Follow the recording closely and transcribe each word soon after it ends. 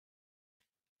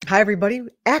Hi, everybody.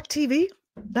 Act.tv.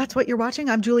 That's what you're watching.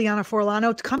 I'm Julianna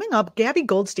Forlano. Coming up, Gaby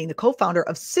Goldstein, the co-founder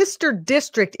of Sister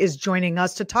District, is joining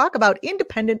us to talk about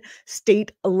Independent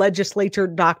State Legislature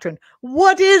Doctrine.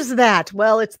 What is that?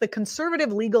 Well, it's the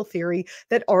conservative legal theory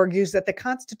that argues that the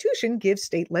Constitution gives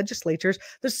state legislatures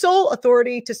the sole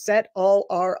authority to set all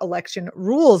our election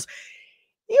rules.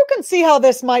 You can see how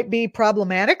this might be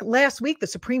problematic. Last week, the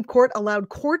Supreme Court allowed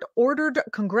court-ordered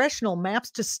congressional maps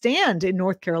to stand in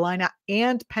North Carolina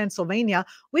and Pennsylvania,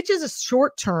 which is a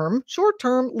short-term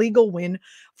legal win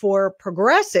for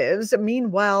progressives.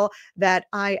 Meanwhile, that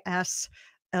ISLD,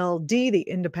 the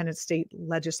Independent State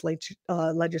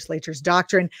Legislatures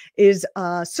Doctrine, is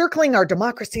circling our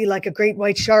democracy like a great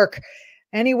white shark.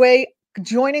 Anyway,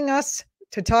 joining us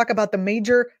to talk about the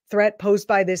major threat posed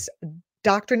by this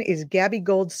doctrine is Gaby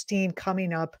Goldstein,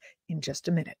 coming up in just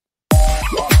a minute.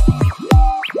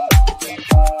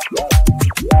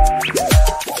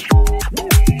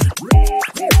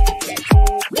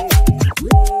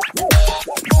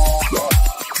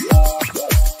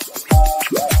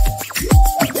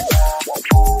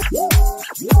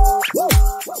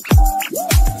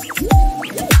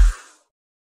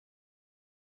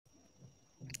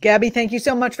 Gaby, thank you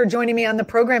so much for joining me on the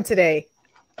program today.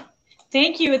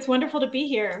 Thank you. It's wonderful to be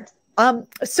here.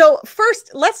 So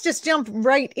first, let's just jump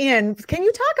right in. Can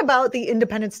you talk about the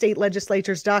Independent State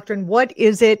Legislatures Doctrine? What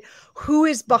is it? Who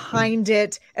is behind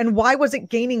it? And why was it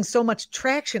gaining so much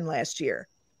traction last year?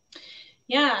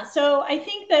 Yeah, so I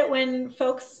think that when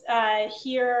folks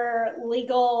hear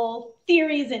legal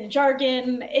theories and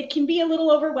jargon, it can be a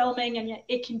little overwhelming, and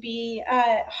it can be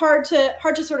hard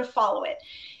to sort of follow it.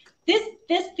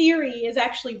 This theory is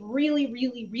actually really,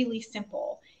 really, really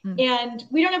simple. And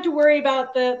we don't have to worry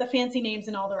about the fancy names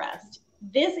and all the rest.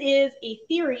 This is a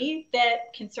theory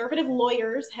that conservative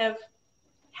lawyers have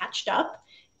hatched up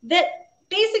that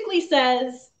basically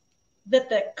says that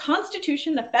the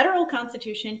Constitution, the federal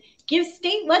Constitution, gives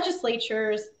state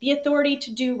legislatures the authority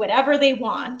to do whatever they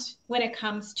want when it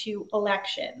comes to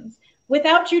elections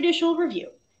without judicial review.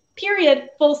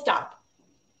 Period. Full stop.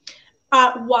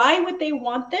 Why would they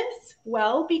want this?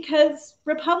 Well, because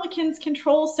Republicans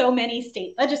control so many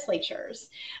state legislatures.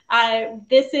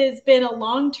 This has been a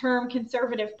long-term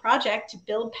conservative project to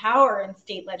build power in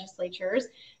state legislatures.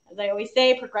 As I always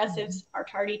say, progressives are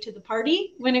tardy to the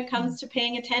party when it comes to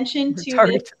paying attention to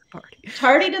when it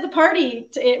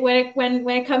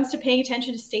comes to paying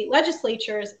attention to state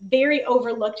legislatures. Very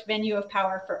overlooked venue of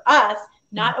power for us,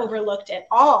 not overlooked at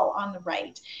all on the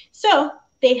right. So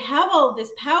they have all this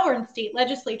power in state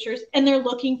legislatures, and they're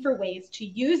looking for ways to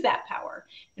use that power.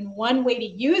 And one way to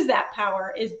use that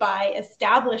power is by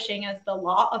establishing as the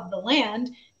law of the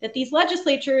land that these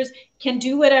legislatures can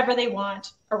do whatever they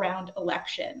want around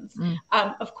elections.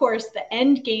 Of course, the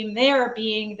end game there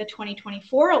being the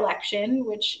 2024 election,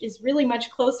 which is really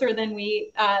much closer than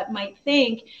we might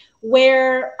think,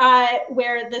 where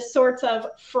the sorts of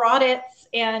fraudits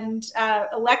and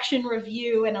election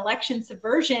review and election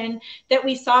subversion that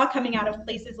we saw coming out of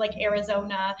places like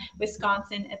Arizona,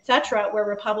 Wisconsin, et cetera, where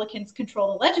Republicans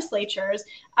control the legislatures,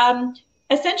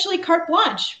 essentially carte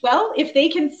blanche. Well, if they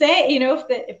can say,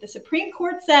 if the Supreme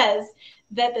Court says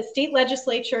that the state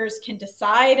legislatures can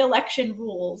decide election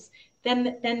rules,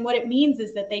 then what it means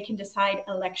is that they can decide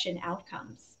election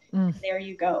outcomes. There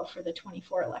you go for the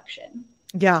 24 election.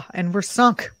 Yeah, and we're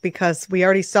sunk because we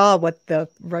already saw what the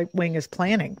right wing is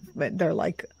planning. They're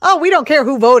like, oh, we don't care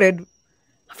who voted.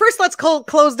 First, let's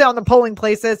close down the polling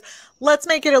places. Let's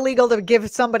make it illegal to give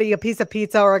somebody a piece of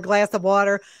pizza or a glass of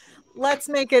water. Let's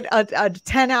make it a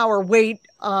 10-hour wait,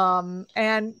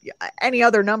 and any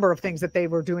other number of things that they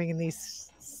were doing in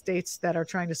these states that are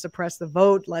trying to suppress the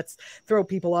vote. Let's throw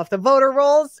people off the voter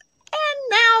rolls. And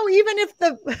now, even if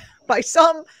by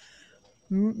some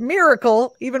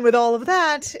miracle, even with all of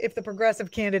that, if the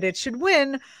progressive candidate should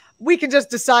win, we can just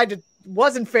decide it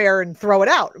wasn't fair and throw it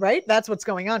out, right? That's what's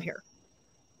going on here.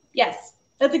 Yes,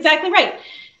 that's exactly right.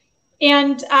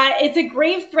 And it's a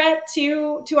grave threat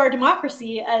to our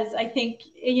democracy, as I think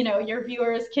your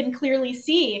viewers can clearly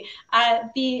see.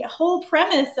 The whole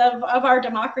premise of our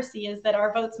democracy is that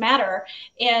our votes matter,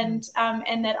 and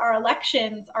that our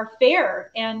elections are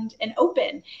fair and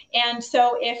open. And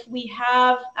so, if we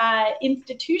have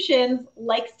institutions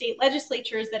like state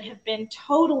legislatures that have been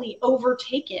totally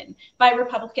overtaken by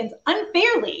Republicans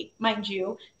unfairly, mind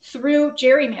you, through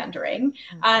gerrymandering,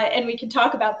 and we can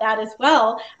talk about that as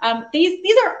well.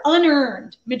 These are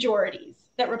unearned majorities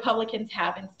that Republicans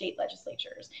have in state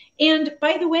legislatures. And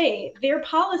by the way, their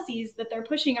policies that they're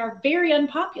pushing are very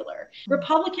unpopular.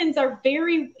 Republicans are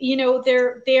very,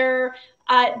 they're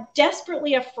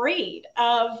desperately afraid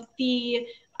of the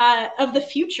of the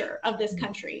future of this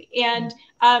country. And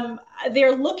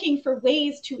they're looking for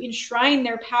ways to enshrine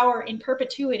their power in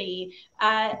perpetuity.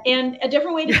 And a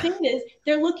different way to say it is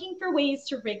they're looking for ways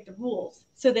to rig the rules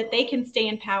so that they can stay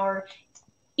in power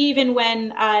even when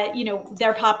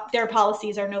their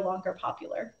policies are no longer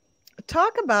popular.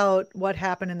 Talk about what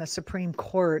happened in the Supreme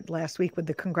Court last week with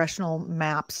the congressional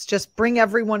maps. Just bring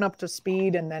everyone up to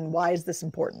speed, and then why is this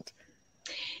important?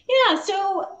 Yeah,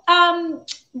 so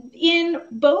in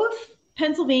both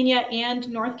Pennsylvania and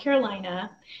North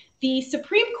Carolina, the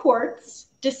Supreme Courts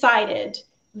decided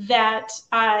that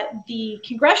the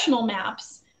congressional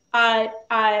maps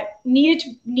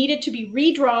needed to be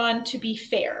redrawn to be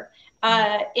fair,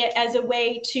 as a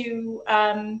way to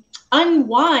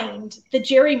unwind the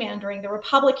gerrymandering, the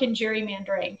Republican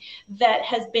gerrymandering that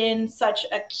has been such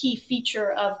a key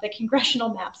feature of the congressional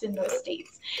maps in those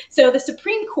states. So the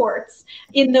Supreme Courts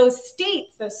in those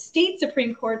state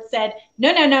Supreme Courts said,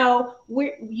 no,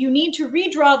 you need to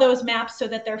redraw those maps so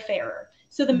that they're fairer.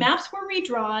 So the maps were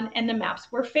redrawn and the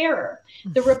maps were fairer.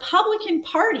 The Republican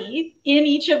Party in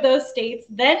each of those states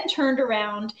then turned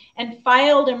around and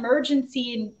filed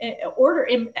emergency order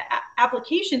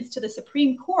applications to the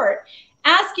Supreme Court,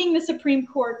 asking the Supreme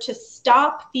Court to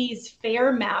stop these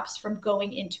fair maps from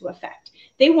going into effect.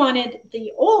 They wanted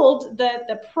the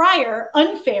prior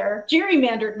unfair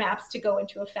gerrymandered maps to go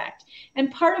into effect.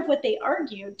 And part of what they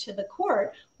argued to the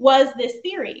court was this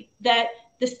theory that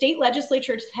the state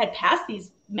legislatures had passed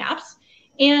these maps,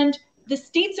 and the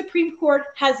state Supreme Court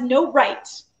has no right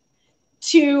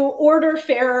to order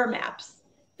fairer maps.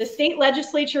 The state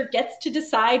legislature gets to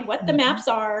decide what the maps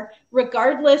are,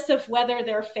 regardless of whether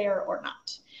they're fair or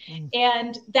not.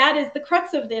 And that is the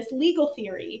crux of this legal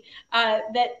theory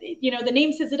that, the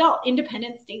name says it all,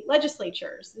 independent state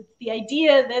legislatures. It's the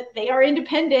idea that they are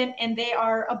independent and they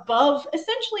are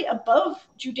essentially above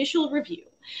judicial review.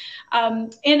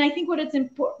 And I think what it's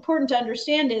important to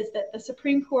understand is that the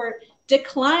Supreme Court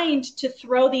declined to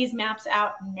throw these maps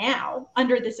out now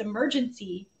under this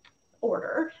emergency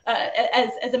order, as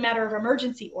a matter of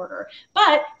emergency order,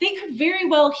 but they could very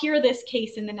well hear this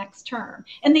case in the next term.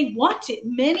 And they want to,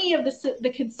 many of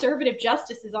the conservative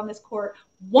justices on this court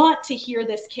want to hear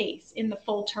this case in the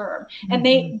full term.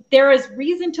 And there is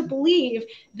reason to believe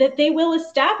that they will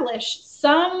establish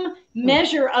some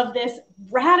measure of this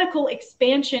radical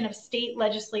expansion of state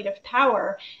legislative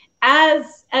power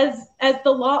as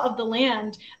the law of the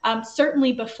land,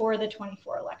 certainly before the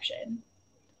 2024 election.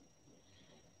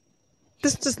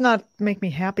 This does not make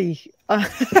me happy.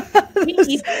 Me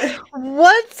either.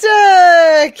 What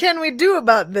can we do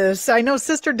about this? I know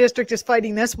Sister District is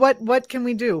fighting this. What can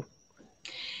we do?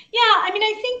 Yeah, I mean,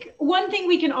 I think one thing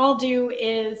we can all do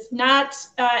is not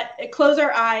close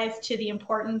our eyes to the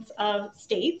importance of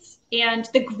states and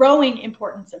the growing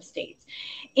importance of states.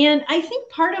 And I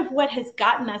think part of what has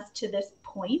gotten us to this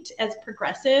point as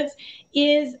progressives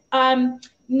is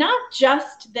not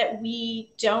just that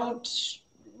we don't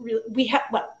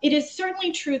it is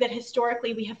certainly true that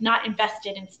historically we have not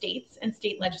invested in states and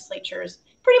state legislatures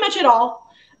pretty much at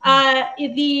all.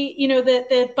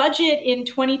 The budget in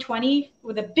 2020,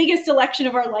 with the biggest election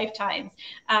of our lifetimes,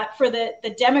 for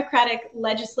the Democratic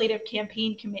Legislative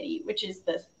Campaign Committee, which is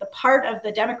the part of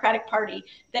the Democratic Party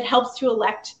that helps to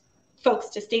elect folks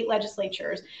to state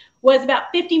legislatures, was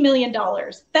about $50 million.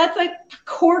 That's a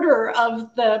quarter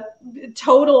of the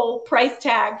total price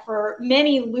tag for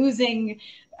many losing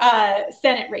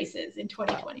Senate races in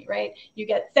 2020, right? You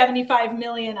get 75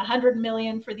 million, 100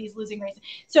 million for these losing races.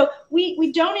 So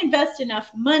we don't invest enough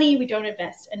money, we don't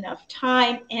invest enough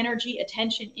time, energy,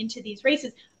 attention into these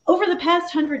races over the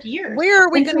past 100 years. Where are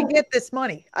we going to get this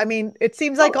money? I mean, it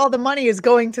seems like all the money is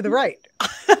going to the right.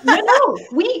 No,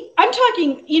 I'm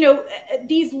talking,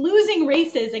 these losing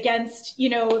races against,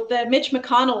 the Mitch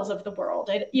McConnells of the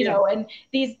world, and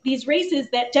these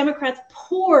races that Democrats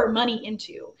pour money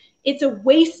into. It's a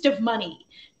waste of money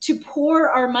to pour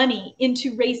our money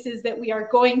into races that we are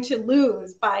going to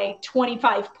lose by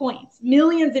 25 points,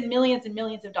 millions and millions and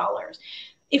millions of dollars.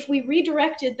 If we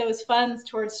redirected those funds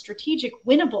towards strategic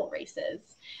winnable races,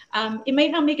 it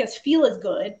might not make us feel as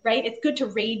good, right? It's good to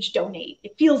rage donate.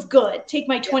 It feels good. Take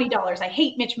my $20. I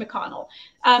hate Mitch McConnell.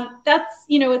 That's,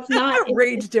 it's not.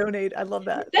 Rage donate. I love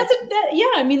that. Yeah.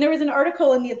 I mean, there was an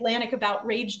article in The Atlantic about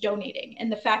rage donating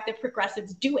and the fact that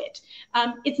progressives do it.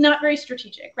 It's not very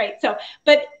strategic, right? So,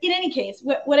 but in any case,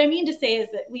 what I mean to say is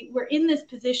that we're in this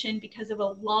position because of a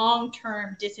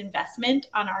long-term disinvestment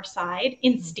on our side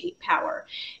in state power.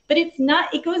 But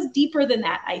it goes deeper than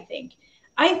that, I think.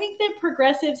 I think that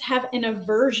progressives have an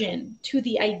aversion to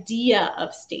the idea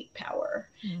of state power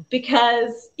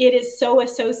because it is so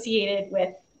associated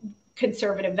with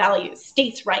conservative values,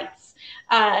 states' rights,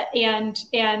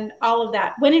 and all of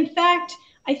that. When in fact,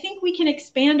 I think we can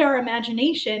expand our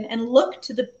imagination and look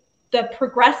to the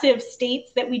progressive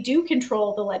states that we do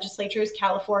control the legislatures,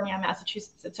 California,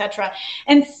 Massachusetts, etc.,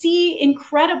 and see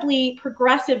incredibly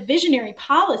progressive visionary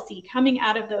policy coming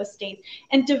out of those states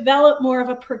and develop more of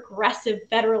a progressive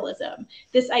federalism.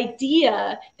 This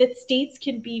idea that states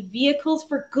can be vehicles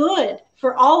for good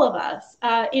for all of us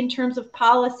in terms of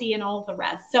policy and all the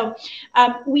rest. So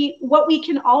what we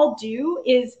can all do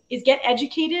is get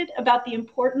educated about the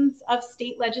importance of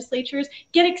state legislatures,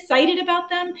 get excited about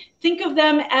them, think of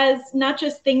them as not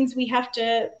just things we have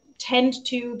to tend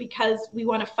to because we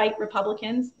want to fight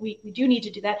Republicans. We do need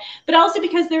to do that, but also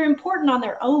because they're important on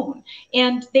their own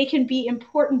and they can be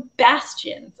important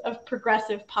bastions of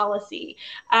progressive policy.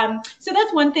 So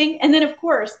that's one thing. And then, of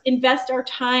course, invest our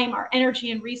time, our energy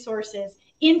and resources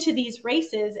into these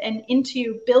races and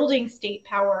into building state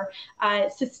power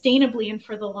sustainably and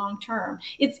for the long term.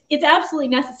 It's absolutely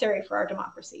necessary for our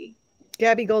democracy.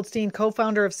 Gaby Goldstein,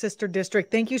 co-founder of Sister District,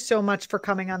 thank you so much for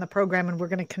coming on the program, and we're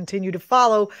going to continue to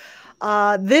follow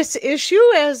this issue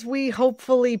as we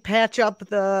hopefully patch up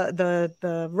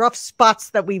the rough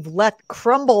spots that we've let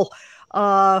crumble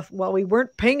while we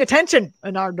weren't paying attention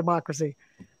in our democracy.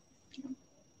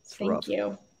 Thank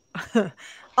you.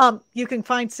 You can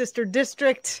find Sister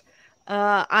District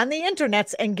on the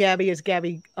internets, and Gaby is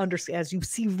Gaby as you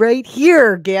see right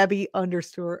here, Gaby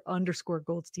 __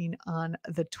 Goldstein on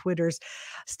the Twitters.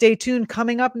 Stay tuned.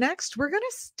 Coming up next, we're going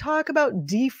to talk about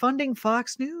defunding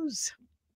Fox News.